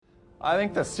I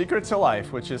think the secret to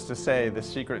life, which is to say the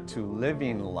secret to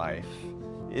living life,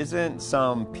 isn't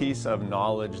some piece of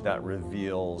knowledge that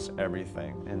reveals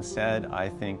everything. Instead, I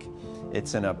think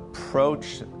it's an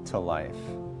approach to life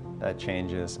that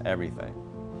changes everything.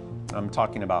 I'm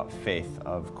talking about faith,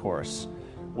 of course,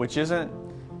 which isn't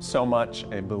so much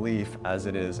a belief as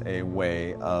it is a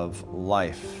way of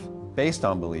life based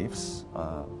on beliefs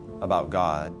about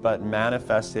God, but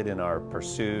manifested in our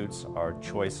pursuits, our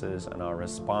choices, and our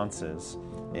responses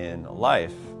in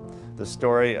life. The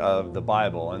story of the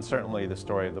Bible, and certainly the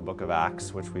story of the book of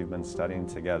Acts, which we've been studying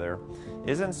together,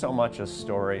 isn't so much a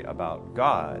story about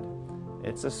God.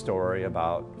 It's a story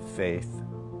about faith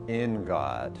in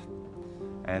God.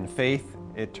 And faith,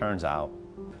 it turns out,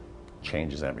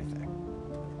 changes everything.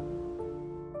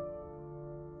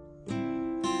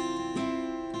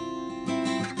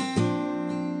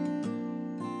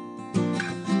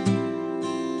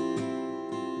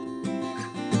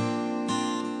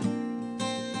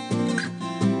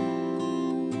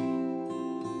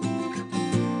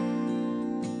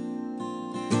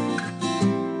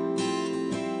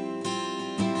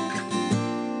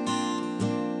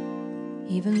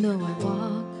 Even though I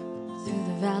walk through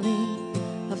the valley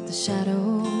of the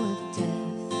shadow of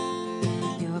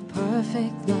death, your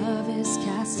perfect love is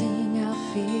casting out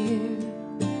fear.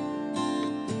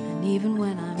 And even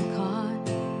when I'm caught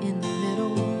in the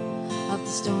middle of the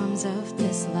storms of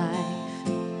this life,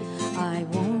 I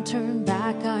won't turn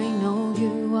back, I know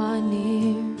you are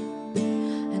near,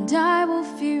 and I will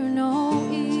fear no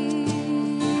evil.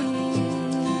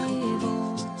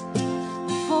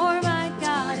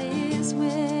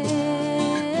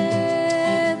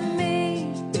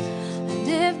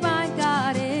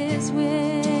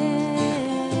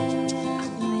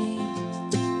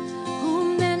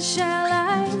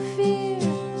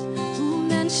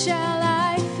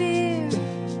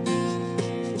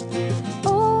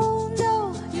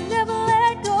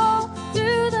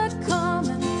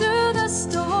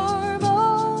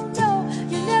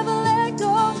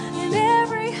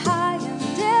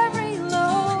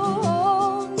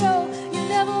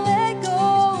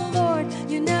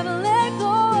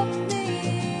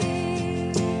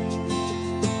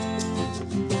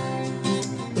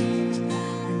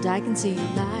 I can see a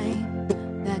light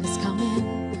that is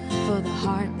coming for the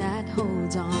heart that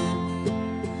holds on,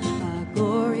 a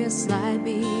glorious light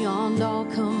beyond all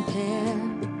compare.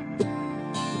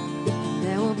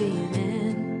 There will be an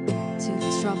end to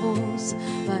these troubles,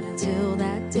 but until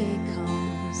that day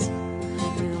comes,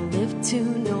 we'll live to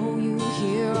know you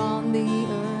here on the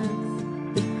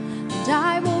earth, and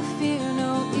I will fear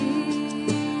no evil.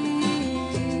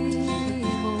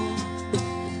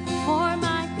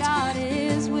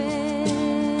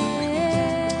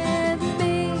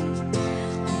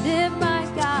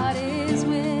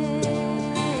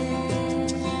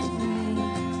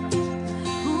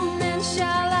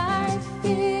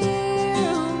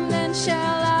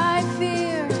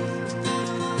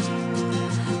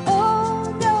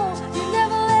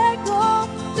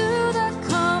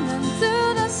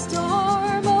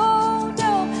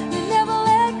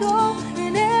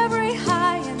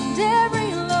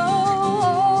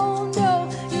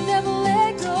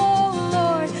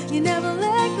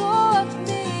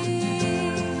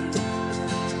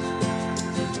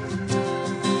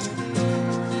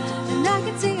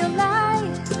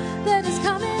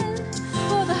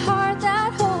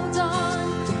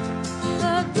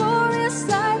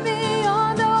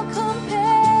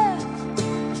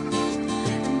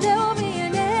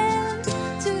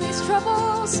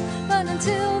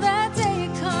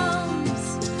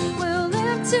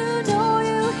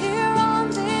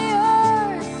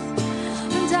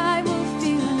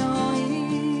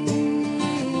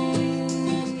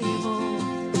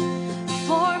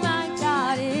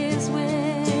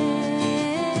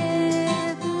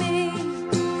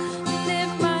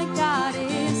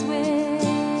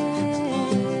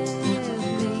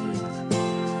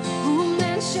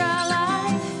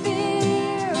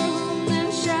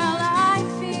 Shall I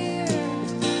fear?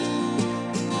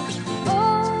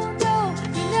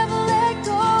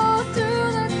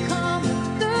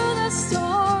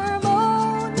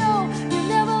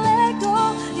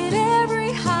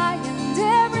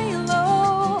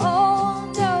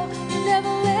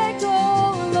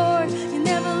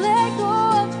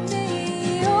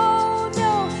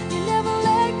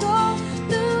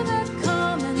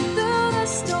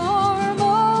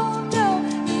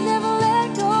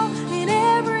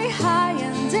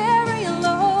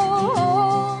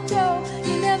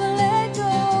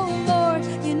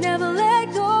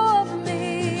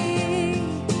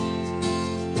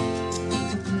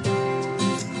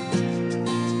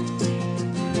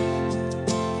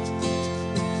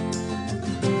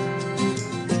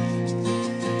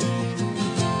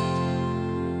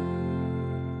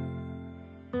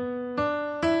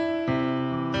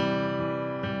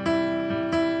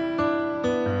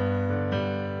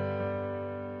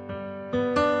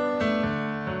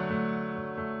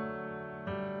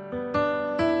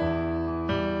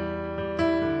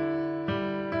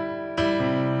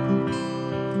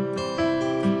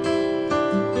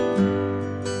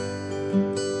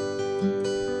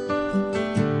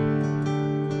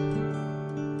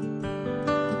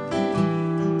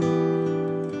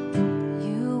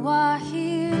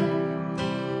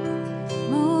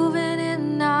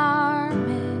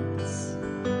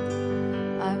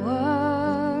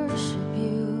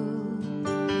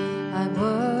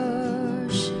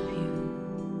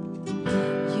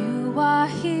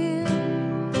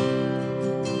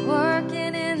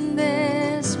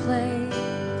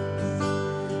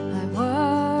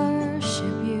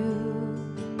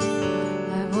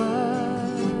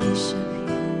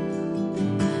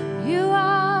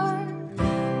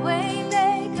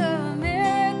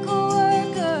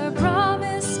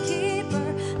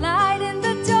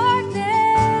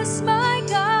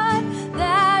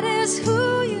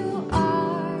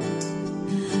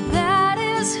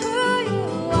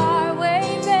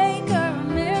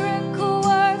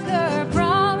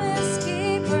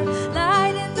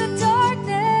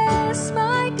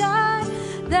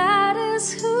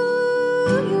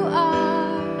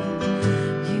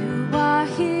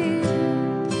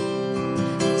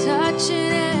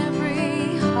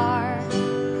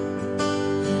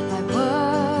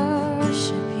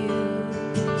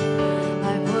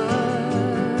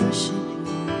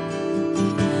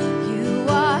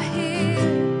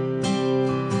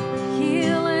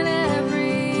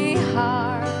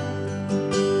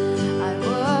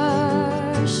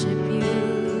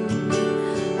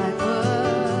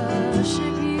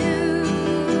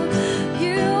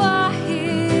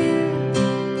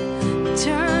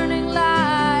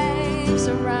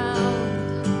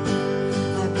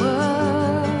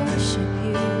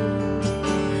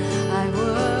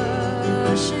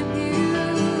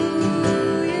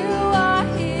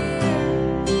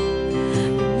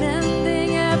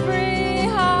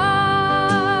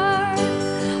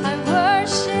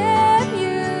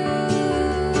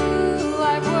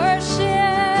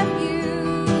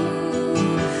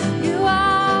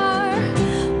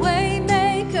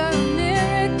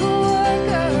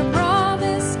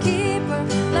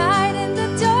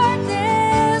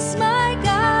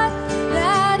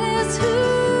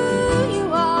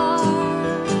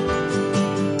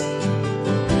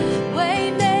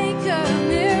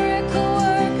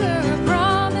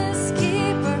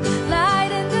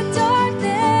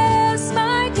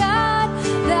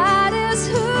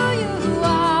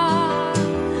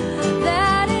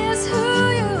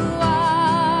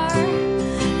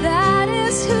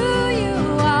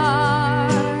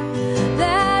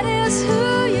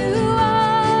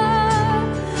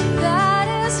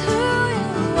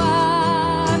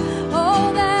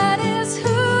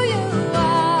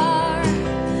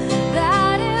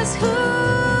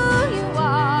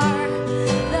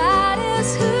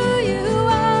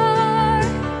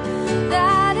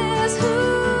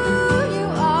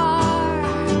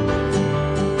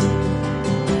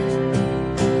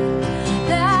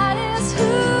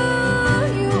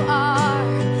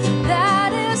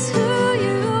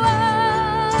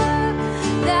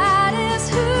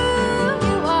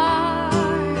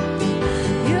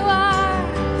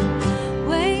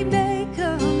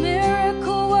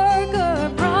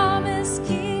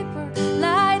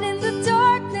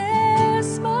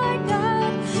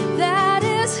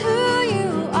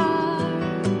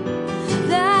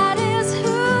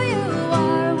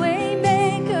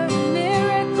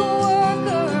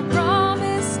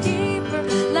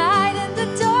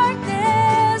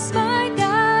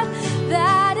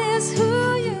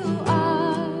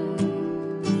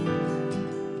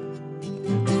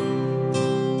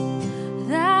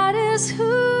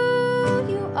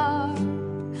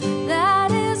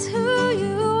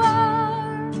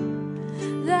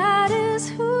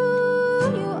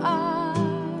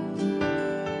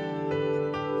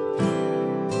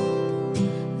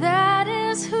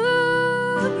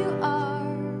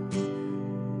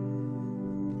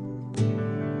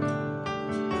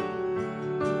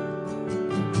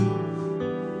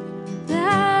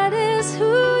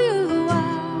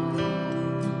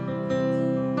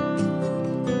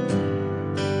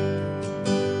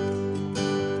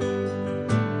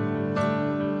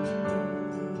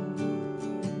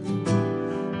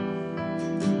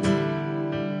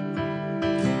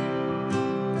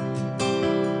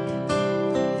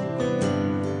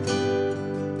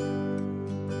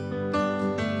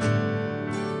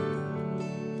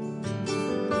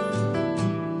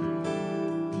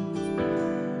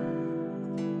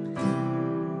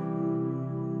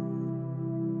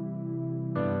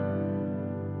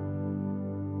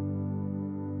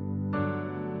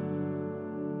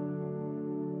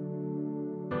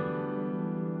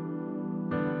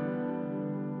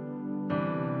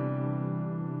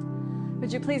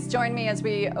 Would you please join me as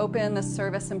we open the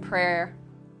service in prayer?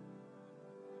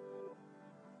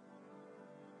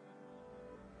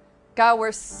 God,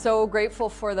 we're so grateful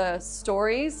for the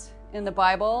stories in the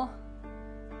Bible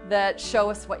that show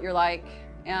us what you're like.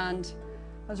 And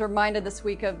I was reminded this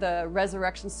week of the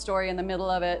resurrection story in the middle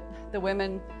of it. The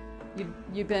women,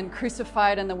 you've been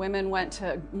crucified, and the women went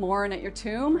to mourn at your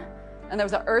tomb, and there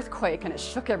was an earthquake, and it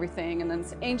shook everything. And then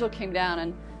this angel came down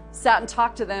and sat and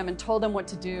talked to them and told them what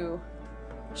to do.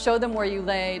 Showed them where you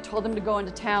lay, told them to go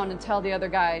into town and tell the other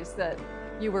guys that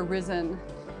you were risen.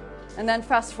 And then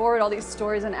fast forward all these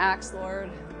stories in Acts, Lord,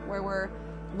 where we're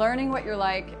learning what you're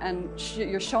like, and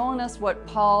you're showing us what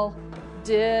Paul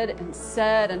did and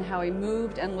said and how he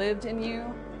moved and lived in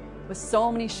you with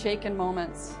so many shaken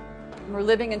moments. And we're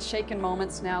living in shaken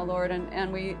moments now, Lord,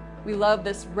 and we love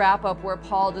this wrap-up where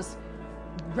Paul just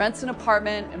rents an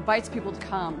apartment, invites people to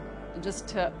come, and just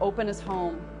to open his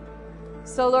home.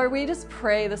 So, Lord, we just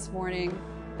pray this morning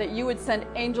that you would send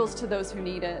angels to those who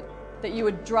need it, that you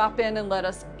would drop in and let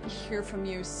us hear from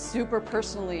you super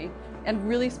personally and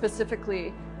really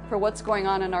specifically for what's going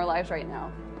on in our lives right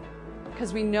now.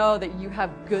 Because we know that you have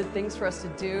good things for us to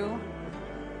do,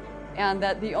 and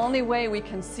that the only way we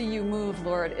can see you move,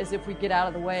 Lord, is if we get out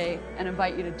of the way and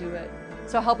invite you to do it.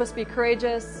 So help us be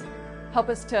courageous, help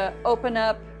us to open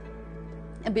up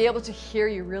and be able to hear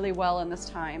you really well in this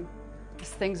time. As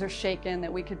things are shaken,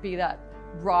 that we could be that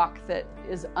rock that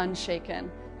is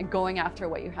unshaken and going after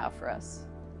what you have for us.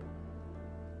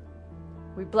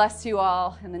 We bless you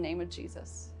all in the name of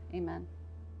Jesus. Amen.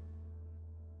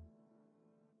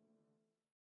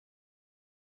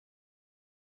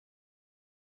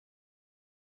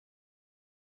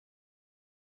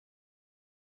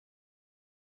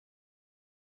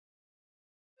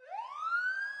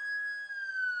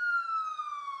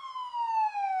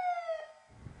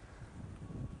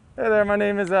 Hey there, my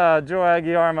name is Joe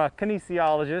Aguiar. I'm a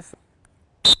kinesiologist.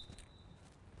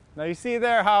 Now you see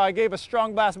there how I gave a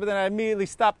strong blast, but then I immediately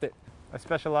stopped it. I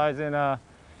specialize in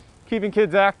keeping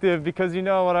kids active because you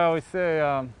know what I always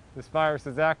say, this virus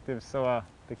is active, so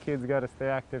the kids got to stay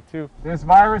active too. This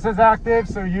virus is active,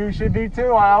 so you should be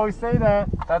too. I always say that.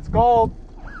 That's gold.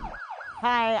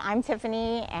 Hi, I'm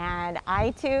Tiffany, and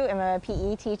I too am a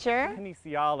PE teacher.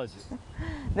 Kinesiologist.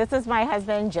 This is my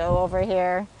husband, Joe, over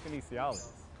here. Kinesiologist.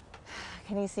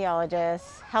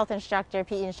 Kinesiologist, health instructor,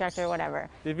 PE instructor, whatever.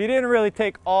 If you didn't really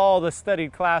take all the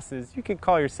studied classes, you could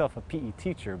call yourself a PE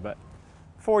teacher, but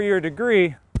 4-year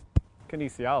degree,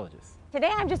 kinesiologist.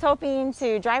 Today I'm just hoping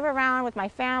to drive around with my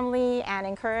family and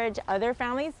encourage other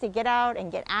families to get out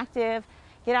and get active,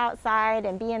 get outside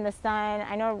and be in the sun.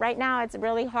 I know right now it's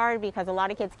really hard because a lot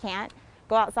of kids can't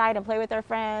go outside and play with their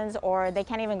friends, or they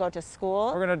can't even go to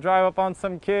school. We're gonna drive up on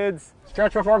some kids.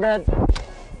 Stretch before bed.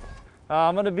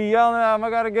 I'm gonna be yelling at them. I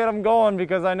gotta get them going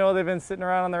because I know they've been sitting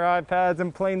around on their iPads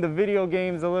and playing the video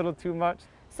games a little too much.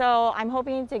 So I'm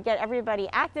hoping to get everybody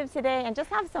active today and just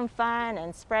have some fun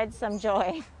and spread some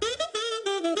joy.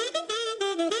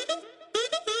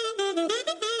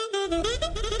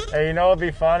 Hey, you know what'd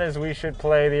be fun is we should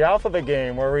play the alphabet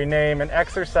game where we name an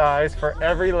exercise for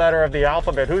every letter of the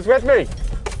alphabet. Who's with me?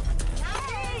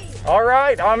 A. All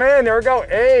right, I'm in. There we go.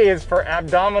 A is for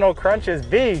abdominal crunches.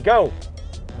 B, go.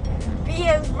 B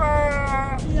is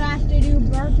for... You have to do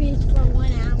burpees for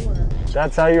 1 hour.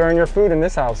 That's how you earn your food in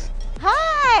this house.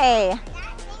 Hi!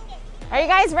 Are you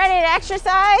guys ready to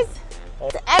exercise?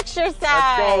 Let's exercise!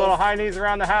 Let's go, little high knees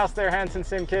around the house there, Hanson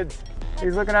Sim kids.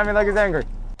 He's looking at me like he's angry.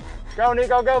 Go,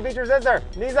 Nico, go, beat your sister.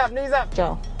 Knees up, knees up.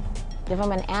 Joe, give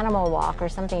him an animal walk or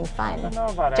something fun. I don't know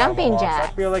about jumping animal walks.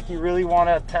 jacks. I feel like you really want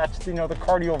to attach, the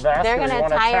cardiovascular. They're gonna you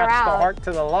want to tire attach the out. heart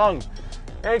to the lung.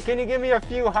 Hey, can you give me a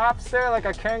few hops there, like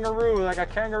a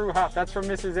kangaroo hop? That's from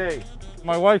Mrs. A.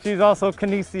 My wife, she's also a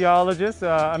kinesiologist.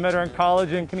 I met her in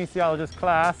college in kinesiologist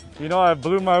class. You know, I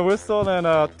blew my whistle and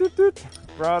toot toot,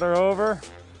 brought her over.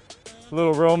 A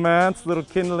little romance, little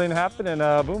kindling happened,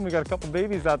 and boom, we got a couple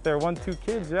babies out there, 1, 2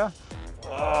 kids, yeah.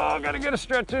 Oh, gotta get a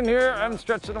stretch in here. I haven't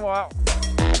stretched in a while.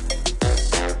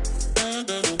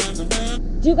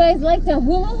 Do you guys like the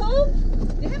hula hoop?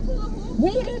 They have hula hoop.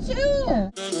 We do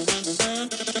too.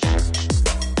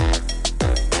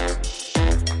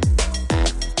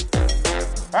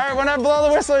 All right, when I blow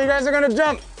the whistle, you guys are gonna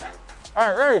jump. All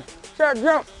right, ready, set,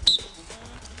 jump.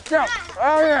 Jump,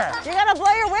 oh yeah. You gotta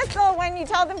blow your whistle when you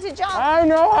tell them to jump. I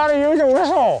know how to use a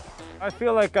whistle. I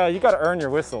feel like you gotta earn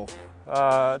your whistle.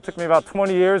 It took me about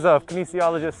 20 years of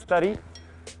kinesiologist study,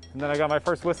 and then I got my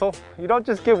first whistle. You don't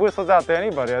just give whistles out to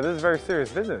anybody. This is very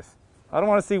serious business. I don't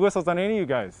want to see whistles on any of you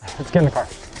guys. Let's get in the car.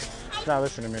 She's not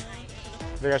listening to me.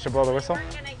 Think I should blow the whistle?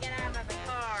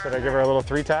 Should I give her a little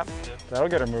 3 tap? That'll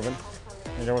get her moving.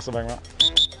 You can whistle back up.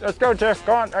 Let's go, Tiff.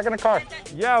 Go on, back in the car.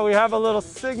 Yeah, we have a little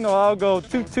signal. I'll go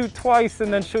toot toot twice,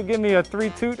 and then she'll give me a 3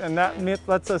 toot, and that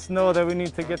lets us know that we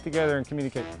need to get together and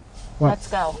communicate. Let's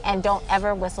go. And don't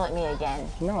ever whistle at me again.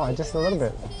 No, just a little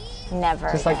bit.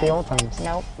 Never. Just like the old times.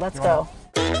 Nope. Let's go.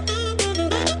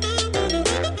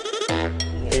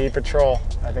 PE Patrol.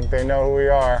 I think they know who we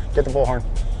are. Get the bullhorn.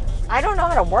 I don't know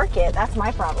how to work it. That's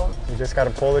my problem. You just got to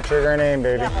pull the trigger and aim,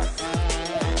 baby. Yeah.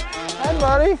 Hi,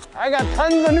 buddy. I got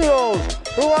tons of noodles.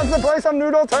 Who wants to play some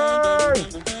noodle turn?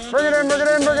 Bring it in, bring it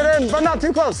in, bring it in. But not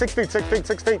too close. 6 feet, 6 feet,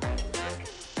 6 feet.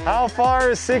 How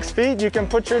far is 6 feet? You can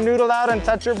put your noodle out and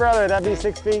touch your brother. That'd be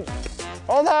 6 feet.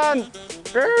 Hold on.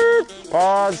 Beep.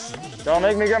 Pause. Don't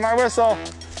make me get my whistle.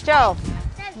 Joe,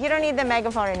 you don't need the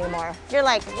megaphone anymore. You're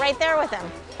like right there with him.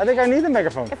 I think I need the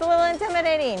megaphone. It's a little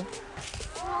intimidating.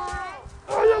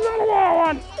 Oh, you little wild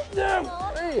one. Yeah.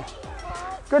 Hey.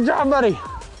 Good job, buddy.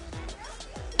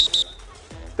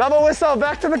 Double whistle,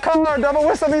 back to the car. Double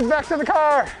whistle means back to the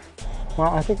car. Well,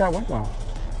 I think that went well.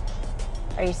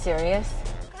 Are you serious?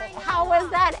 How was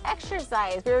that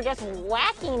exercise? We were just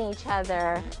whacking each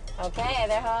other. Okay,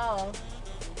 they're home.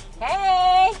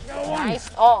 Hey!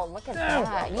 Nice. Oh, look at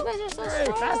that. You guys are so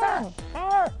strong.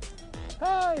 4,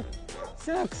 5,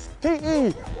 6.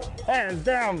 PE. Hands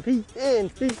down. Feet in.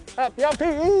 Feet up. Yeah,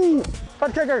 PE.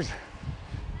 Butt kickers.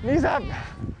 Knees up.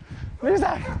 Knees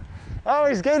up. Oh,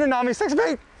 he's gaining on me. 6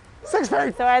 feet. 6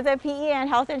 feet. So as a PE and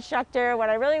health instructor, what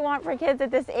I really want for kids at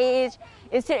this age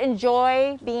is to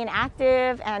enjoy being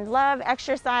active and love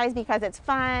exercise because it's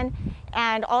fun,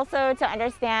 and also to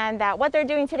understand that what they're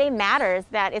doing today matters,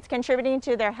 that it's contributing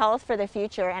to their health for the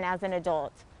future and as an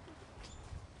adult.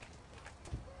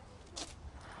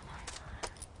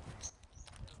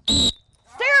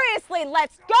 Seriously,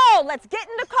 let's go. Let's get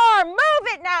in the car. Move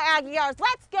it now, Aguiars.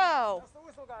 Let's go. That's the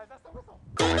whistle, guys. That's the whistle.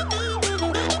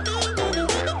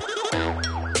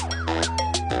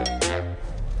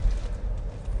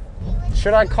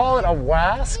 Should I call it a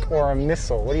WASC or a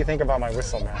missile? What do you think about my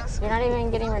whistle mask? You're not even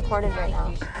getting recorded right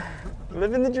now.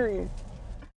 Living the dream.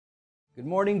 Good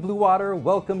morning, Blue Water.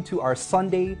 Welcome to our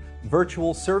Sunday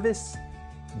virtual service.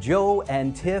 Joe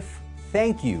and Tiff,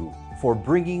 thank you for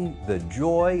bringing the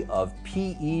joy of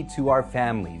PE to our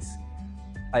families.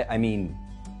 I mean,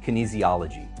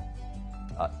 kinesiology.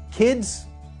 Kids,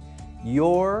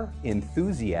 your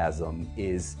enthusiasm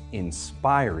is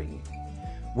inspiring.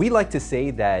 We like to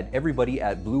say that everybody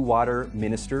at Blue Water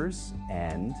ministers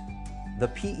and the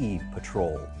PE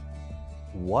Patrol.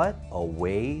 What a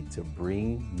way to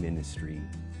bring ministry.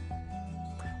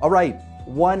 All right,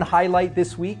 one highlight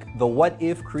this week, the What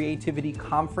If Creativity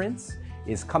Conference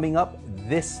is coming up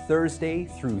this Thursday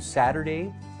through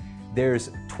Saturday.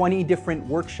 There's 20 different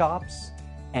workshops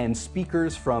and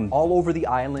speakers from all over the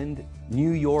island,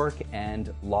 New York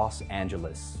and Los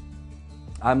Angeles.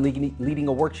 I'm leading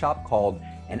a workshop called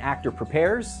An Actor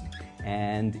Prepares,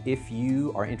 and if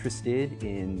you are interested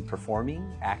in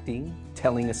performing, acting,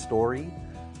 telling a story,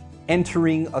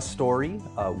 entering a story,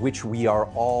 which we are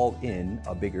all in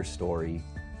a bigger story,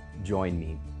 join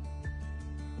me.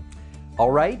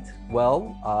 All right,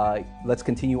 well, let's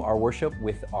continue our worship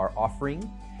with our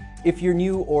offering. If you're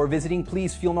new or visiting,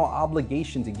 please feel no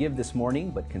obligation to give this morning,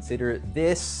 but consider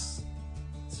this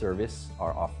service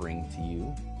our offering to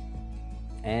you.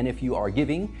 And if you are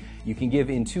giving, you can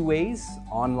give in 2 ways,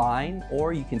 online,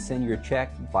 or you can send your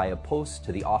check via post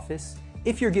to the office.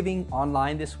 If you're giving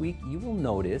online this week, you will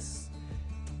notice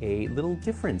a little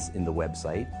difference in the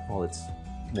website. Well, it's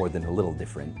more than a little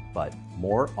different, but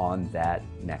more on that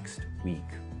next week.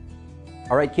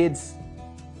 All right, kids,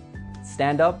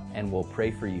 stand up and we'll pray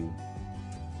for you.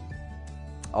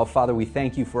 Oh, Father, we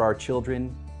thank you for our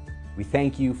children. We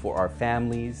thank you for our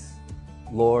families.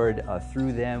 Lord,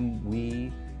 through them,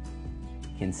 we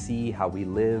can see how we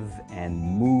live and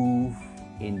move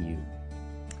in you.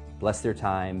 Bless their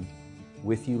time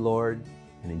with you, Lord,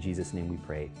 and in Jesus' name we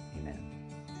pray, amen.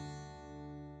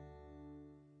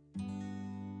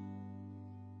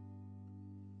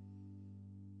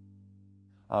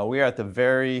 We are at the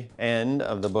very end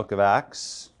of the book of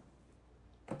Acts.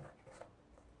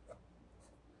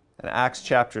 In Acts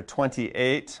chapter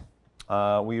 28,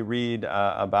 we read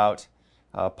about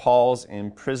Paul's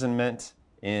imprisonment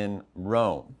in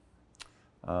Rome.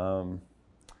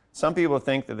 Some people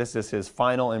think that this is his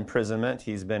final imprisonment.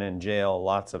 He's been in jail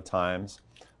lots of times.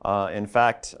 In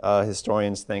fact,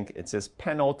 historians think it's his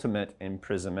penultimate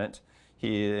imprisonment.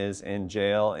 He is in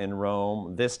jail in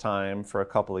Rome this time for a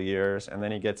couple of years, and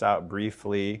then he gets out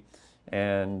briefly,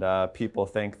 and people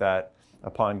think that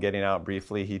upon getting out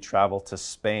briefly, he traveled to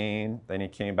Spain, then he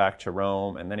came back to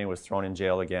Rome, and then he was thrown in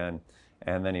jail again,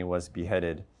 and then he was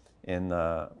beheaded in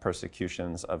the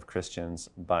persecutions of Christians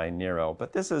by Nero.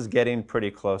 But this is getting pretty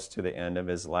close to the end of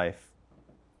his life.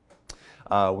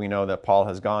 We know that Paul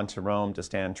has gone to Rome to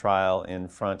stand trial in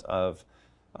front of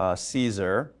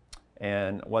Caesar.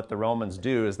 And what the Romans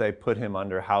do is they put him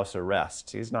under house arrest.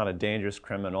 He's not a dangerous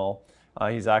criminal.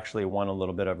 He's actually won a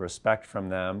little bit of respect from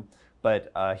them.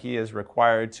 But he is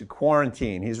required to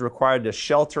quarantine. He's required to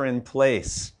shelter in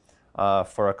place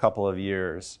for a couple of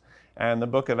years. And the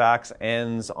book of Acts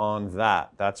ends on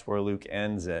that. That's where Luke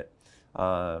ends it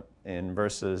in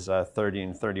verses 30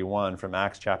 and 31 from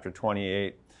Acts chapter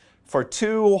 28. For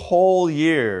 2 whole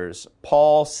years,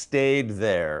 Paul stayed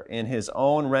there in his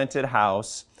own rented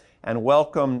house and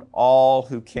welcomed all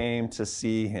who came to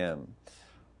see him.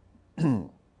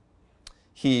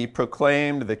 He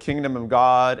proclaimed the kingdom of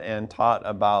God and taught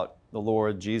about the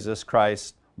Lord Jesus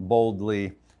Christ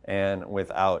boldly and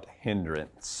without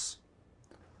hindrance.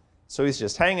 So he's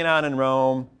just hanging out in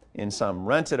Rome in some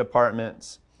rented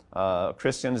apartments.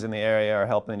 Christians in the area are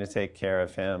helping to take care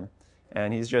of him,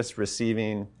 and he's just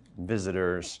receiving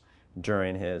visitors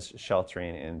during his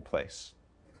sheltering in place.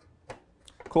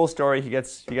 Cool story. He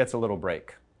gets a little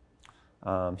break.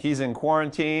 He's in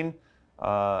quarantine.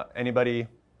 Anybody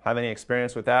have any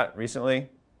experience with that recently?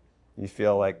 You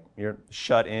feel like you're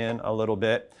shut in a little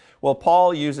bit? Well,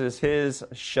 Paul uses his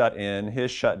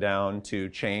shutdown to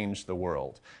change the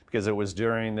world, because it was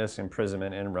during this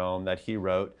imprisonment in Rome that he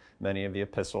wrote many of the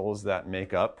epistles that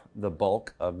make up the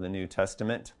bulk of the New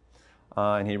Testament.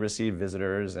 And he received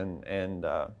visitors and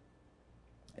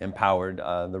empowered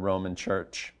the Roman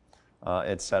church,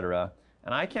 etc.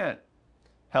 And I can't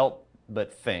help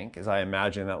but think, as I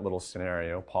imagine that little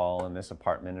scenario, Paul in this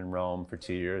apartment in Rome for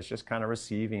 2 years, just kind of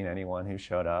receiving anyone who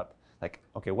showed up. Like,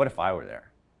 okay, what if I were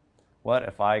there? What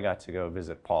if I got to go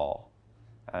visit Paul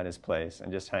at his place and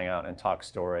just hang out and talk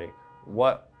story?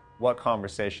 What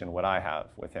conversation would I have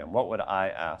with him? What would I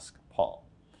ask Paul?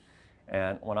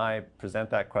 And when I present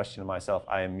that question to myself,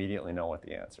 I immediately know what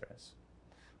the answer is.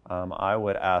 I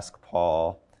would ask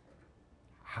Paul,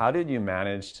 how did you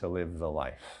manage to live the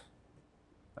life?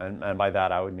 And by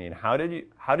that I would mean, how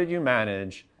did you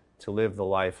manage to live the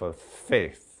life of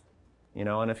faith? You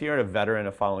know, and if you're a veteran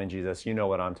of following Jesus, you know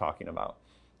what I'm talking about.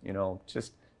 You know,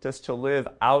 just to live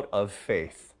out of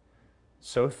faith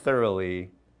so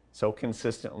thoroughly, so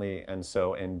consistently, and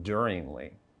so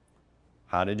enduringly.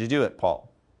 How did you do it,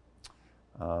 Paul?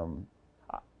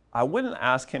 I wouldn't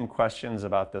ask him questions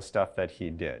about the stuff that he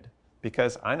did,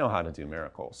 because I know how to do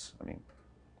miracles. I mean,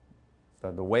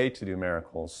 the way to do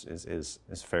miracles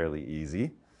is fairly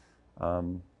easy.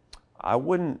 I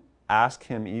wouldn't ask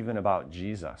him even about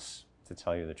Jesus, to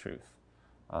tell you the truth,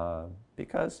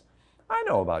 because I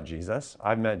know about Jesus.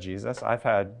 I've met Jesus. I've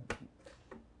had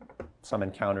some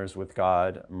encounters with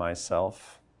God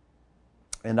myself,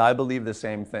 and I believe the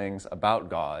same things about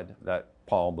God that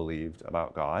Paul believed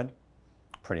about God,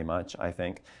 pretty much, I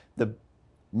think. The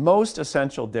most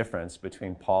essential difference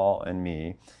between Paul and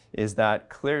me is that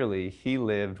clearly he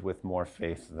lived with more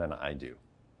faith than I do.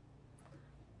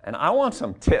 And I want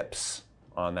some tips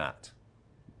on that.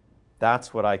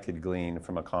 That's what I could glean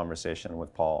from a conversation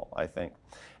with Paul, I think.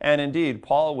 And indeed,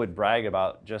 Paul would brag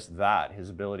about just that, his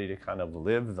ability to kind of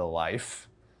live the life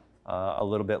a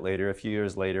little bit later, a few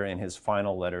years later, in his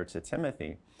final letter to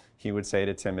Timothy. He would say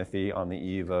to Timothy on the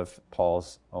eve of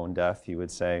Paul's own death, he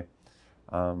would say,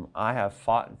 I have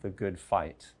fought the good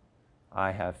fight.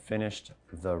 I have finished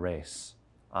the race.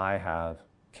 I have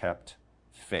kept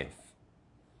faith.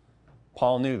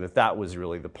 Paul knew that that was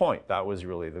really the point. That was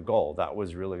really the goal. That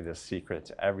was really the secret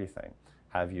to everything.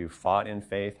 Have you fought in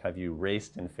faith? Have you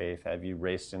raced in faith? Have you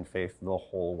raced in faith the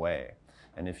whole way?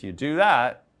 And if you do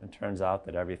that, it turns out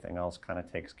that everything else kind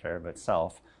of takes care of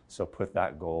itself. So put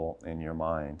that goal in your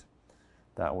mind.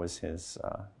 That was his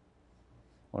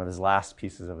one of his last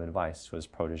pieces of advice to his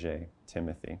protege,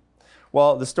 Timothy.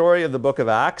 Well, the story of the book of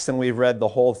Acts, and we've read the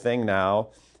whole thing now,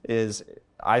 is,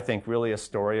 I think, really a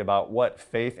story about what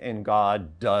faith in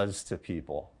God does to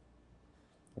people.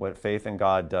 What faith in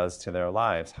God does to their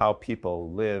lives. How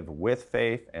people live with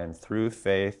faith and through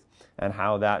faith, and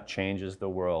how that changes the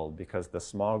world. Because the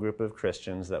small group of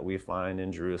Christians that we find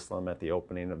in Jerusalem at the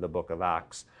opening of the book of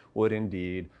Acts would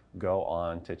indeed go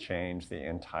on to change the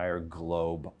entire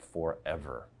globe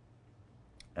forever.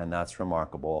 And that's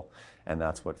remarkable. And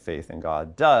that's what faith in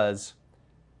God does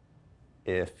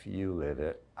if you live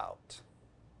it out.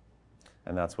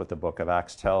 And that's what the book of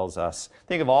Acts tells us.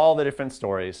 Think of all the different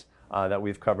stories that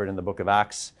we've covered in the book of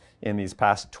Acts in these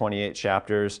past 28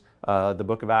 chapters. The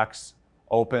book of Acts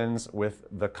opens with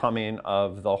the coming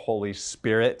of the Holy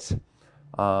Spirit.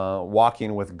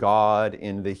 walking with God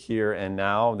in the here and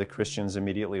now. The Christians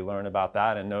immediately learn about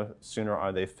that, and no sooner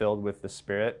are they filled with the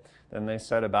Spirit than they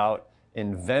set about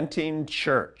inventing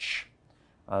church.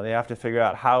 They have to figure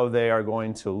out how they are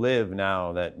going to live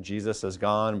now that Jesus is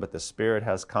gone, but the Spirit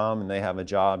has come, and they have a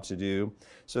job to do.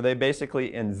 So they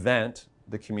basically invent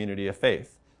the community of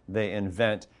faith. They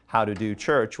invent how to do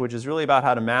church, which is really about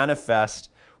how to manifest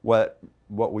what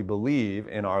we believe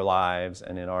in our lives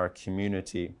and in our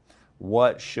community.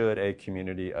 What should a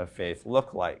community of faith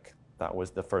look like? That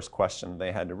was the first question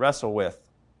they had to wrestle with.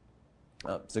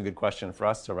 It's a good question for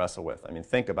us to wrestle with. I mean,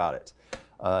 think about it.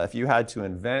 If you had to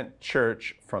invent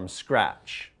church from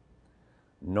scratch,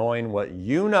 knowing what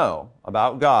you know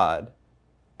about God,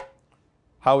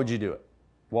 how would you do it?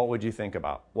 What would you think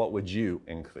about? What would you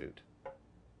include?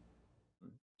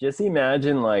 Just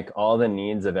imagine like all the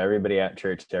needs of everybody at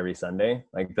church every Sunday,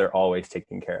 like they're always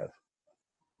taken care of.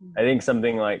 I think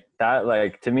something like that,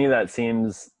 like to me, that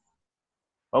seems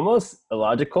almost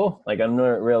illogical. Like I'm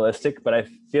not realistic, but I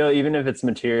feel even if it's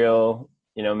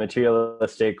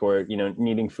materialistic, or,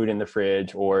 needing food in the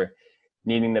fridge, or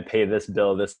needing to pay this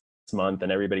bill this month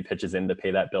and everybody pitches in to pay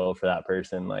that bill for that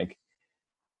person, like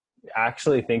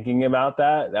actually thinking about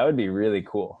that would be really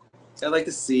cool. I'd like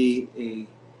to see a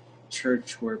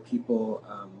church where people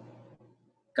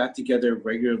got together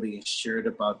regularly and shared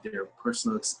about their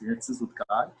personal experiences with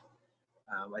God.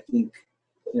 I think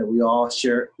we all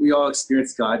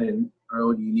experience God in our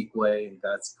own unique way, and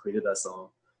God's created us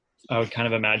all. I would kind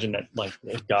of imagine that like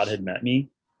if God had met me,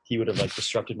 he would have like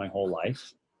disrupted my whole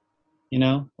life.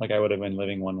 Like I would have been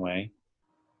living one way,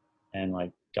 and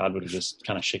like God would have just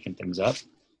kind of shaken things up.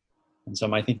 And so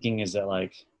my thinking is that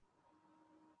like,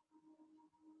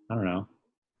 I don't know.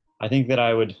 I think that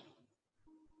I would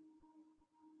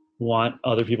want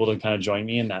other people to kind of join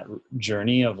me in that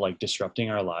journey of like disrupting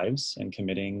our lives and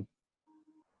committing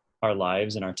our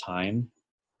lives and our time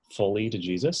fully to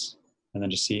Jesus, and then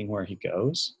just seeing where he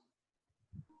goes.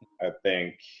 I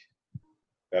think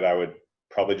that I would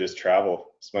probably just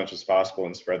travel as much as possible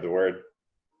and spread the word.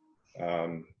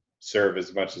 Serve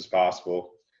as much as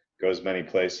possible, go as many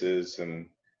places, and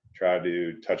try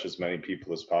to touch as many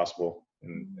people as possible,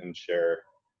 and share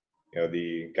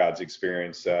the God's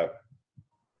experience that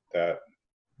I've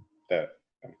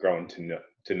grown to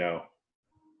know.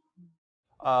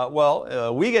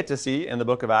 We get to see in the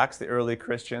book of Acts the early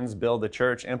Christians build the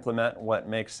church, implement what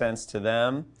makes sense to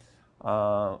them,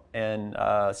 and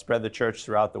spread the church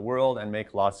throughout the world and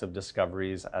make lots of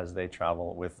discoveries as they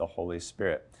travel with the Holy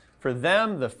Spirit. For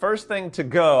them, the first thing to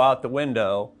go out the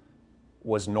window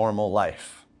was normal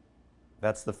life.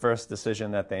 That's the first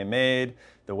decision that they made,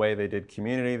 the way they did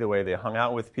community, the way they hung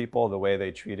out with people, the way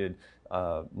they treated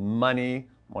money.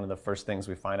 One of the first things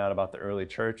we find out about the early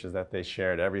church is that they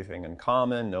shared everything in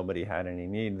common. Nobody had any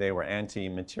need. They were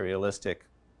anti-materialistic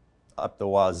up the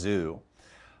wazoo.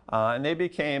 And they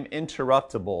became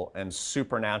interruptible and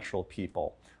supernatural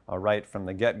people. Right from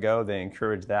the get-go, they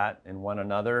encouraged that in one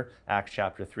another. Acts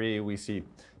chapter 3, we see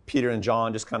Peter and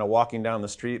John just kind of walking down the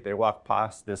street. They walk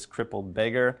past this crippled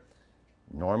beggar.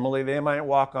 Normally they might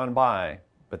walk on by,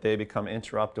 but they become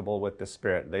interruptible with the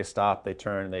Spirit. They stop, they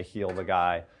turn, they heal the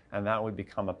guy, and that would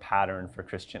become a pattern for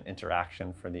Christian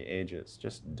interaction for the ages.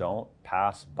 Just don't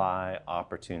pass by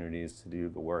opportunities to do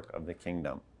the work of the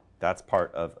kingdom. That's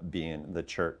part of being the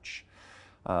church.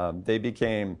 They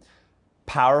became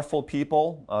powerful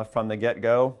people from the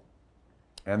get-go,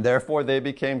 and therefore they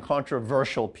became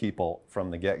controversial people from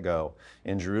the get-go.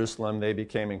 In Jerusalem, they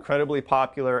became incredibly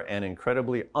popular and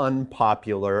incredibly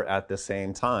unpopular at the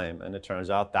same time. And it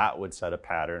turns out that would set a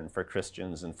pattern for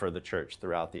Christians and for the church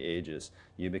throughout the ages.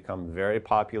 You become very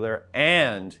popular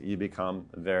and you become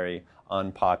very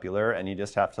unpopular, and you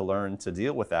just have to learn to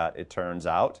deal with that, it turns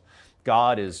out.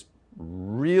 God is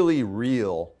really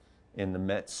real in the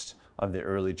midst of the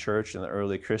early church and the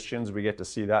early Christians. We get to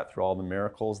see that through all the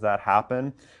miracles that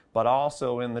happen, but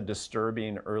also in the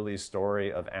disturbing early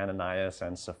story of Ananias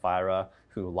and Sapphira,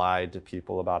 who lied to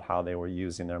people about how they were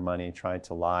using their money, tried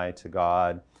to lie to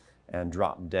God, and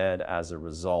dropped dead as a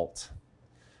result.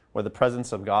 Where the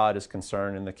presence of God is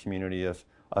concerned in the community of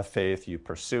faith, you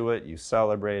pursue it, you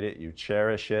celebrate it, you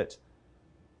cherish it,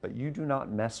 but you do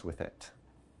not mess with it.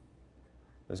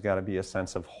 There's got to be a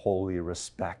sense of holy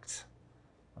respect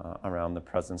around the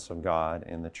presence of God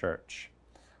in the church.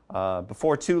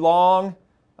 Before too long,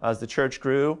 as the church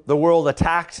grew, the world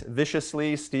attacked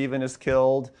viciously. Stephen is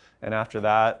killed, and after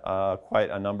that, quite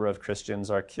a number of Christians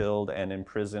are killed and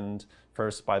imprisoned,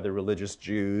 first by the religious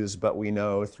Jews, but we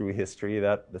know through history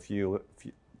that a few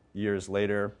years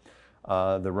later,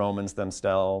 the Romans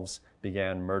themselves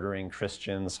began murdering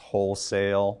Christians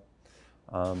wholesale.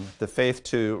 The faith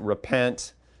to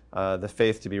repent, the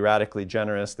faith to be radically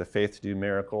generous, the faith to do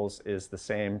miracles is the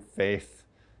same faith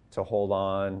to hold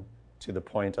on to the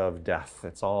point of death.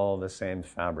 It's all the same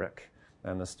fabric.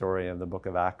 And the story of the book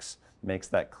of Acts makes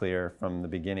that clear from the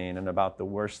beginning. And about the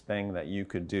worst thing that you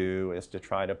could do is to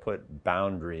try to put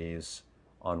boundaries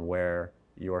on where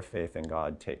your faith in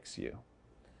God takes you.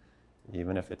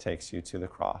 Even if it takes you to the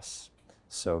cross,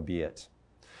 so be it.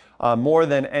 More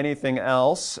than anything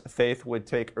else, faith would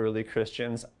take early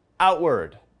Christians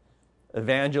outward.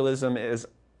 Evangelism is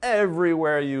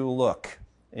everywhere you look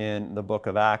in the book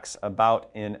of Acts, about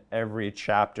in every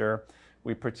chapter.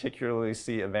 We particularly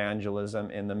see evangelism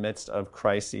in the midst of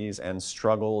crises and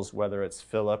struggles, whether it's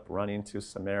Philip running to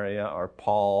Samaria or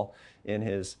Paul in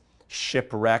his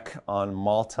shipwreck on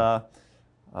Malta.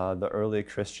 The early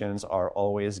Christians are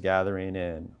always gathering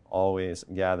in, always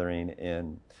gathering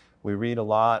in. We read a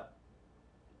lot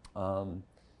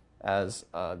as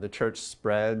the church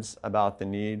spreads about the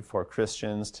need for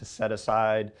Christians to set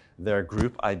aside their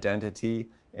group identity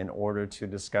in order to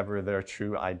discover their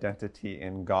true identity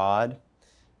in God,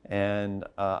 and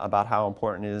about how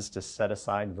important it is to set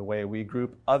aside the way we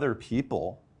group other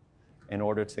people in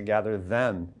order to gather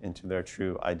them into their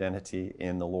true identity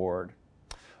in the Lord.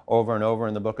 Over and over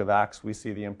in the book of Acts, we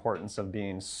see the importance of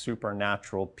being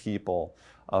supernatural people,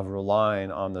 of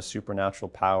relying on the supernatural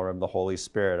power of the Holy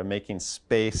Spirit, of making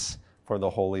space for the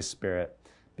Holy Spirit,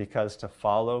 because to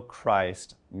follow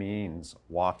Christ means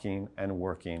walking and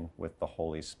working with the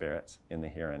Holy Spirit in the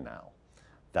here and now.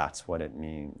 That's what it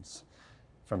means.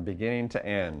 From beginning to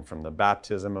end, from the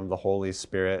baptism of the Holy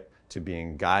Spirit to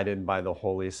being guided by the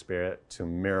Holy Spirit to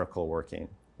miracle working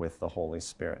with the Holy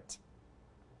Spirit.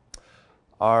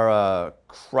 Our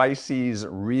crises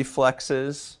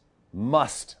reflexes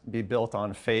must be built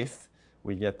on faith.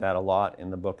 We get that a lot in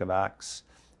the book of Acts.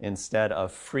 Instead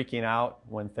of freaking out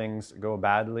when things go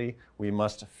badly, we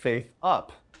must faith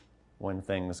up when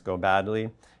things go badly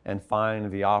and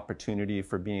find the opportunity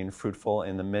for being fruitful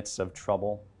in the midst of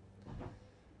trouble.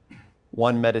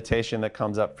 One meditation that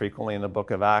comes up frequently in the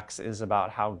book of Acts is about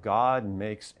how God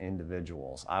makes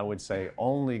individuals. I would say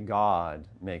only God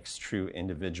makes true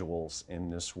individuals in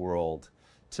this world.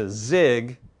 To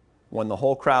zig when the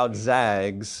whole crowd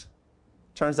zags,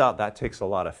 turns out that takes a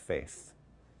lot of faith.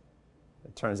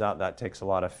 It turns out that takes a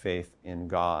lot of faith in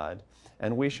God.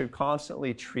 And we should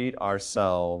constantly treat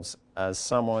ourselves as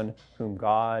someone whom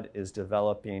God is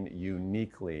developing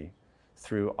uniquely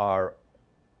through our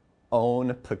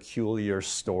own peculiar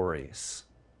stories.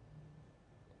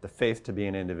 The faith to be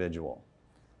an individual,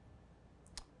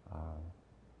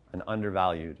 an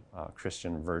undervalued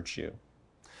Christian virtue.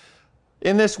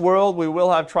 In this world, we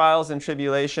will have trials and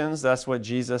tribulations. That's what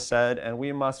Jesus said, and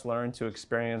we must learn to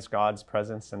experience God's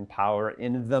presence and power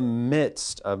in the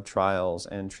midst of trials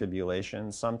and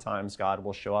tribulations. Sometimes God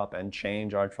will show up and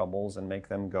change our troubles and make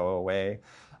them go away.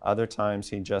 Other times,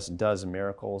 He just does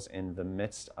miracles in the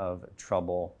midst of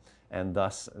trouble, and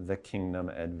thus the kingdom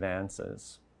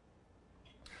advances.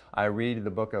 I read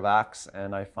the book of Acts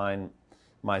and I find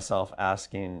myself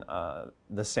asking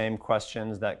the same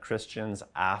questions that Christians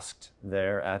asked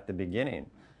there at the beginning.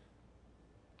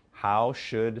 How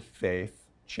should faith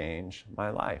change my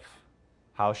life?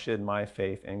 How should my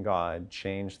faith in God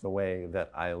change the way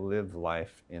that I live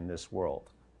life in this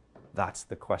world? That's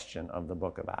the question of the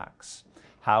book of Acts.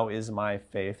 How is my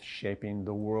faith shaping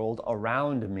the world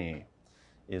around me?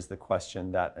 Is the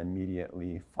question that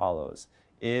immediately follows.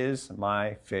 Is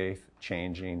my faith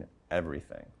changing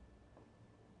everything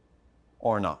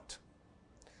or not?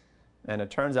 And it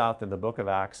turns out that the book of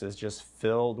Acts is just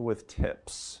filled with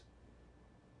tips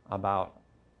about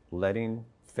letting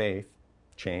faith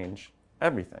change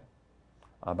everything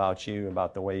about you,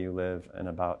 about the way you live, and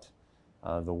about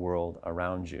the world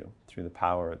around you through the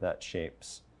power that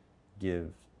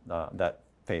that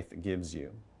faith gives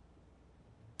you.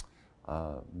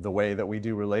 The way that we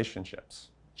do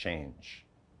relationships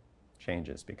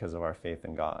changes because of our faith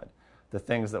in God. The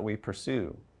things that we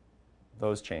pursue,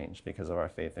 those change because of our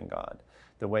faith in God.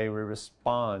 The way we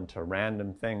respond to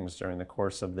random things during the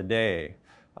course of the day,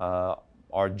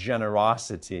 our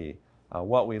generosity,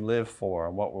 what we live for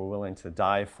and what we're willing to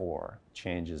die for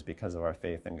changes because of our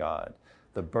faith in God.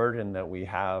 The burden that we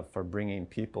have for bringing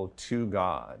people to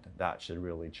God, that should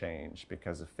really change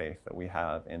because of faith that we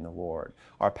have in the Lord.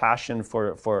 Our passion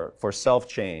for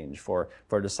self-change, for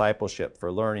discipleship,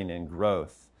 for learning and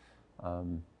growth,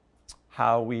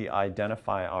 how we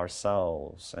identify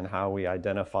ourselves and how we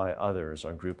identify others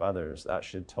or group others, that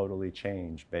should totally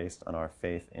change based on our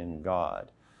faith in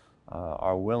God.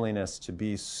 our willingness to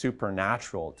be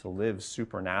supernatural, to live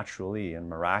supernaturally and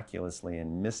miraculously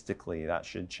and mystically, that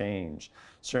should change.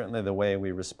 Certainly the way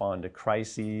we respond to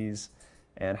crises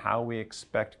and how we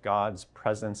expect God's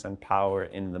presence and power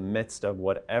in the midst of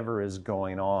whatever is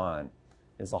going on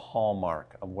is a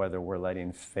hallmark of whether we're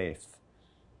letting faith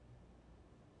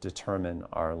determine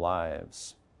our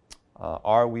lives.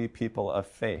 Are we people of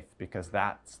faith? Because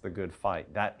that's the good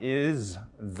fight. That is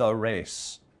the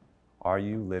race. Are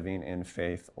you living in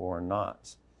faith or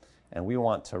not? And we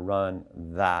want to run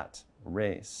that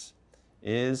race.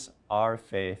 Is our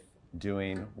faith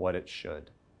doing what it should?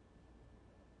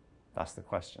 That's the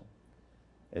question.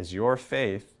 Is your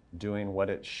faith doing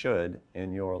what it should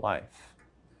in your life?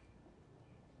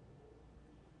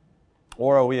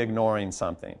 Or are we ignoring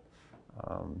something?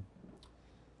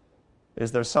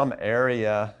 Is there some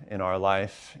area in our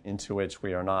life into which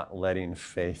we are not letting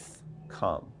faith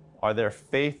come? Are there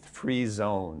faith-free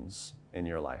zones in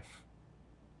your life?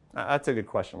 That's a good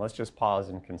question. Let's just pause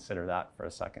and consider that for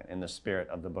a second in the spirit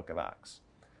of the book of Acts.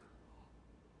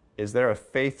 Is there a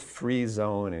faith-free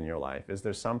zone in your life? Is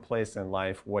there some place in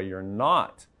life where you're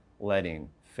not letting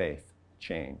faith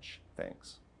change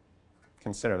things?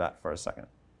 Consider that for a second.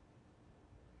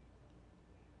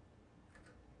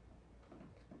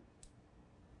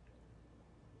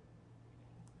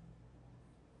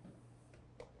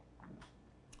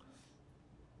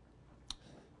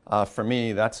 For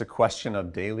me, that's a question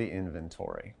of daily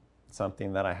inventory,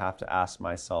 something that I have to ask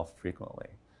myself frequently.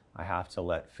 I have to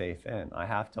let faith in. I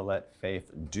have to let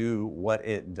faith do what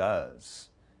it does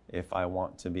if I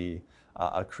want to be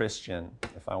a Christian,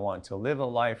 if I want to live a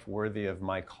life worthy of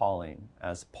my calling,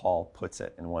 as Paul puts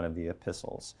it in one of the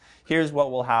epistles. Here's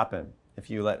what will happen if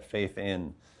you let faith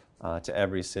in to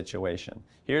every situation.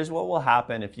 Here's what will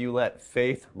happen if you let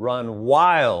faith run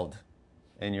wild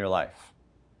in your life.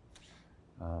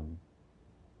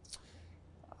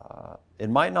 It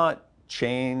might not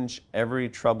change every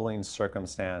troubling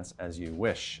circumstance as you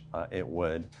wish it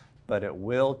would, but it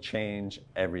will change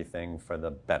everything for the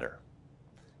better.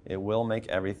 It will make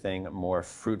everything more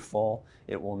fruitful.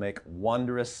 It will make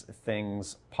wondrous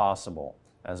things possible.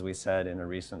 As we said in a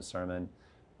recent sermon,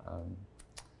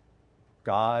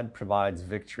 God provides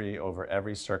victory over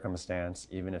every circumstance,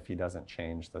 even if he doesn't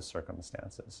change the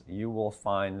circumstances. You will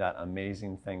find that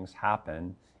amazing things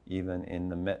happen even in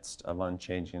the midst of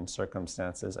unchanging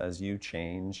circumstances as you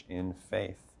change in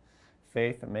faith.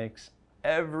 Faith makes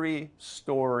every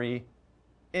story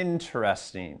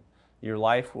interesting. Your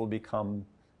life will become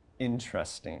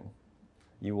interesting.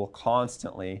 You will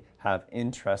constantly have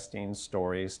interesting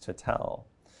stories to tell.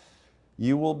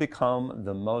 You will become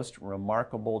the most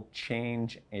remarkable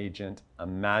change agent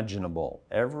imaginable.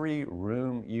 Every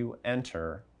room you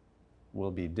enter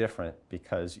will be different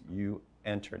because you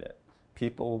entered it.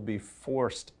 People will be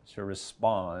forced to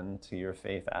respond to your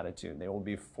faith attitude. They will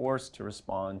be forced to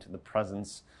respond to the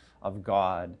presence of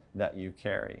God that you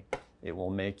carry. It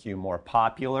will make you more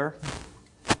popular,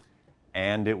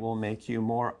 and it will make you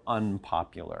more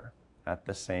unpopular at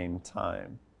the same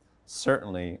time.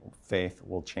 Certainly, faith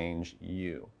will change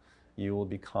you. You will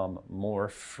become more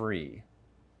free,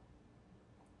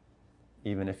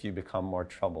 even if you become more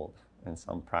troubled in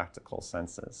some practical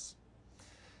senses.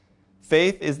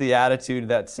 Faith is the attitude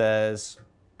that says,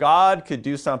 God could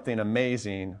do something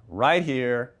amazing right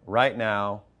here, right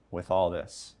now, with all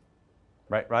this.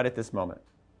 Right at this moment.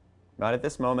 Right at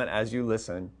this moment, as you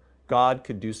listen, God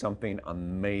could do something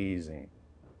amazing.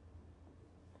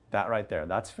 That right there,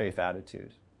 that's faith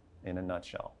attitude in a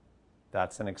nutshell.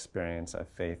 That's an experience of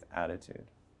faith attitude.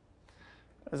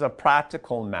 As a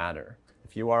practical matter,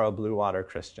 if you are a Blue Water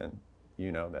Christian,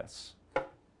 you know this.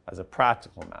 As a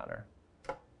practical matter,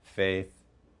 faith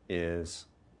is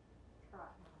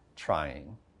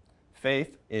trying.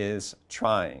 Faith is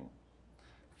trying.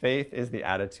 Faith is the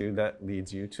attitude that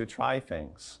leads you to try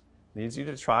things, leads you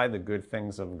to try the good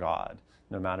things of God,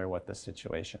 no matter what the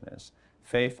situation is.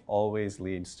 Faith always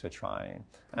leads to trying.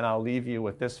 And I'll leave you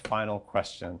with this final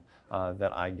question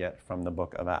that I get from the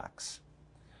book of Acts.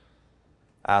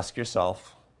 Ask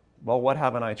yourself, well, what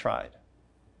haven't I tried?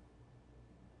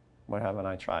 What haven't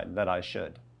I tried that I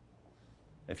should?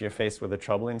 If you're faced with a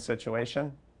troubling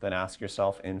situation, then ask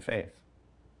yourself in faith,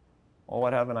 well,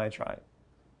 what haven't I tried?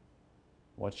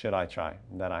 What should I try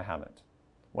that I haven't?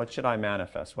 What should I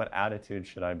manifest? What attitude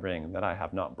should I bring that I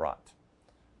have not brought?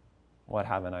 What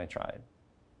haven't I tried?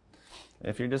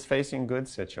 If you're just facing good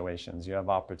situations, you have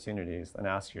opportunities, then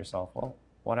ask yourself, well,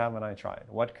 what haven't I tried?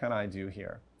 What can I do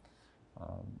here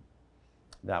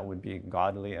that would be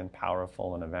godly and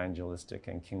powerful and evangelistic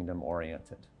and kingdom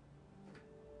oriented?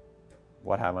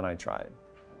 What haven't I tried?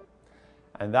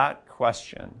 And that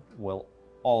question will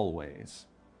always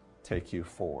take you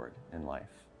forward in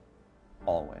life.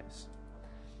 Always.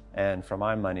 And for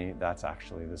my money, that's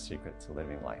actually the secret to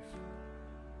living life.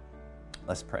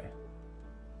 Let's pray.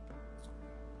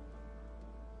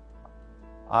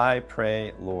 I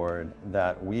pray, Lord,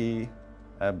 that we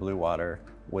at Blue Water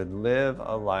would live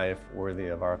a life worthy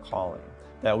of our calling,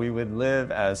 that we would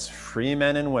live as free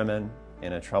men and women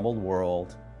in a troubled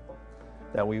world,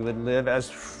 that we would live as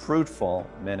fruitful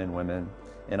men and women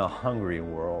in a hungry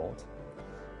world,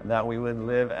 and that we would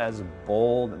live as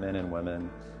bold men and women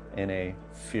in a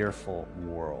fearful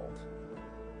world.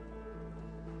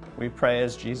 We pray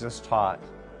as Jesus taught,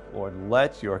 Lord,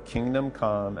 let your kingdom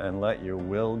come and let your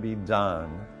will be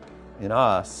done in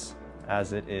us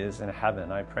as it is in heaven.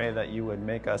 I pray that you would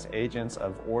make us agents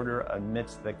of order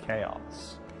amidst the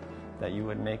chaos, that you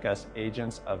would make us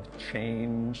agents of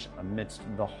change amidst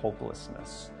the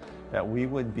hopelessness, that we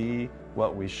would be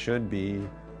what we should be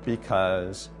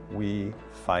because we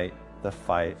fight the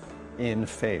fight in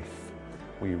faith.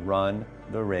 We run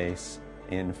the race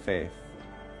in faith,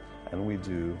 and we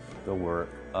do the work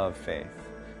of faith.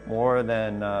 More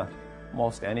than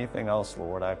most anything else,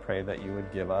 Lord, I pray that you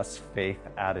would give us faith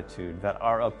attitude, that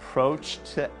our approach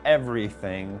to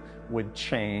everything would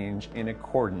change in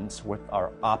accordance with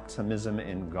our optimism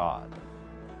in God.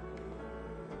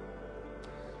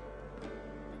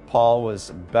 Paul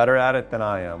was better at it than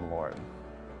I am, Lord.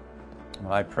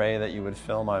 I pray that you would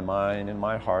fill my mind and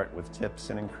my heart with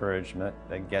tips and encouragement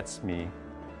that gets me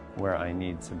where I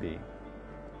need to be.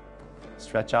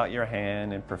 Stretch out your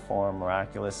hand and perform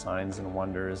miraculous signs and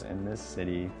wonders in this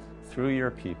city through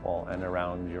your people and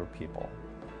around your people.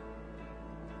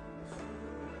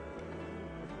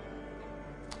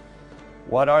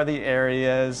 What are the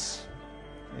areas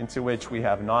into which we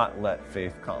have not let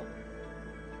faith come?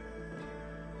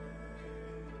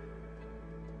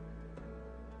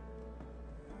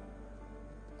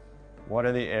 What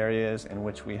are the areas in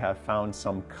which we have found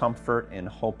some comfort in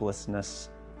hopelessness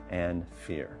and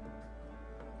fear?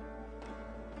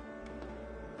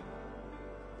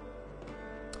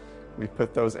 We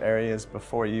put those areas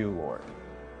before you, Lord,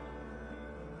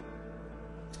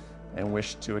 and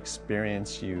wish to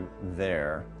experience you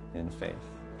there in faith.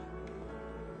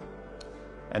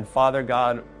 And Father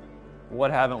God,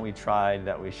 what haven't we tried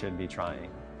that we should be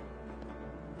trying?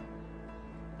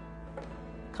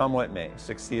 Come what may,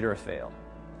 succeed or fail.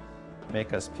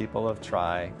 Make us people of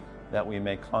try, that we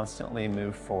may constantly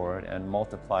move forward and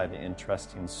multiply the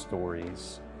interesting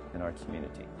stories in our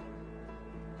community.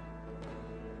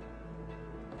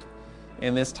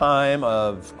 In this time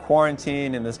of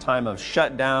quarantine, in this time of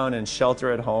shutdown and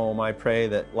shelter at home, I pray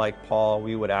that, like Paul,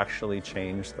 we would actually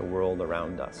change the world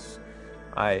around us.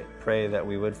 I pray that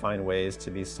we would find ways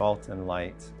to be salt and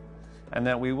light, and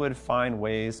that we would find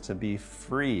ways to be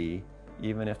free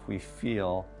even if we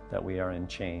feel that we are in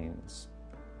chains.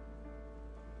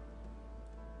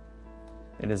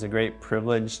 It is a great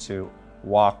privilege to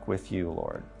walk with you,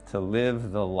 Lord, to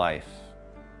live the life.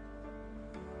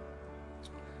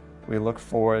 We look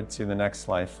forward to the next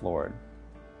life, Lord.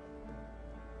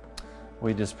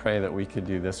 We just pray that we could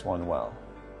do this one well.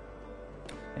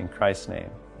 In Christ's name,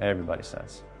 everybody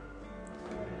says,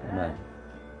 Amen.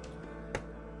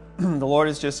 The Lord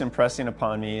is just impressing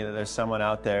upon me that there's someone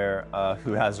out there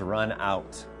who has run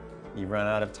out. You've run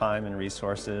out of time and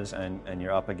resources, and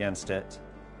you're up against it,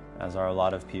 as are a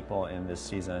lot of people in this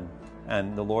season.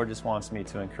 And the Lord just wants me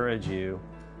to encourage you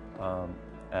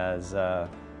as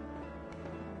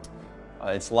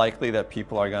it's likely that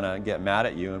people are going to get mad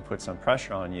at you and put some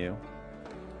pressure on you.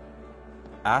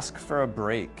 Ask for a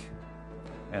break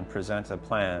and present a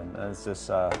plan. There's this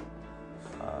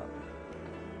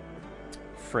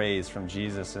phrase from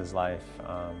Jesus' life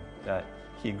that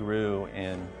he grew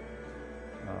in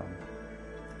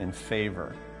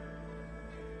favor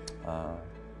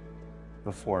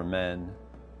before men.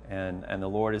 And the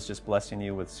Lord is just blessing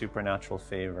you with supernatural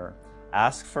favor.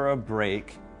 Ask for a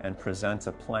break and present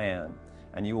a plan.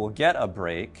 And you will get a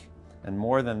break, and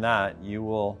more than that, you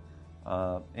will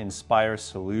inspire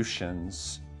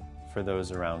solutions for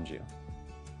those around you.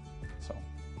 So,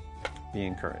 be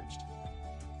encouraged.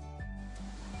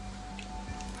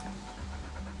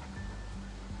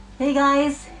 Hey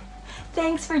guys,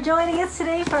 thanks for joining us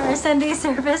today for our Sunday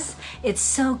service. It's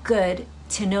so good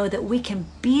to know that we can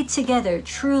be together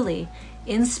truly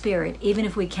in spirit, even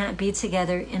if we can't be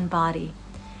together in body.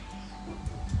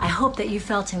 I hope that you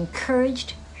felt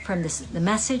encouraged from the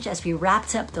message as we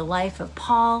wrapped up the life of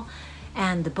Paul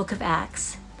and the book of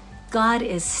Acts. God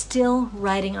is still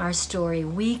writing our story.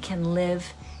 We can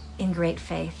live in great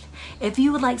faith. If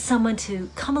you would like someone to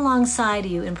come alongside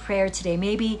you in prayer today,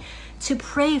 maybe to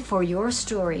pray for your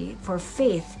story, for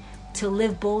faith to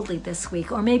live boldly this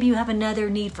week, or maybe you have another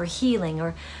need for healing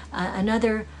or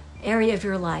another area of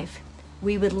your life,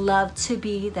 we would love to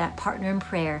be that partner in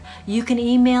prayer. You can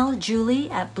email Julie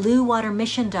at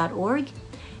bluewatermission.org,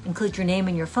 include your name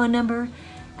and your phone number,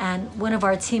 and one of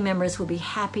our team members will be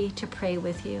happy to pray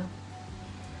with you.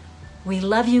 We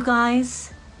love you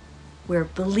guys. We're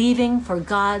believing for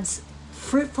God's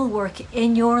fruitful work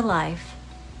in your life.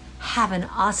 Have an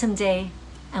awesome day,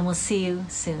 and we'll see you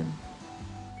soon.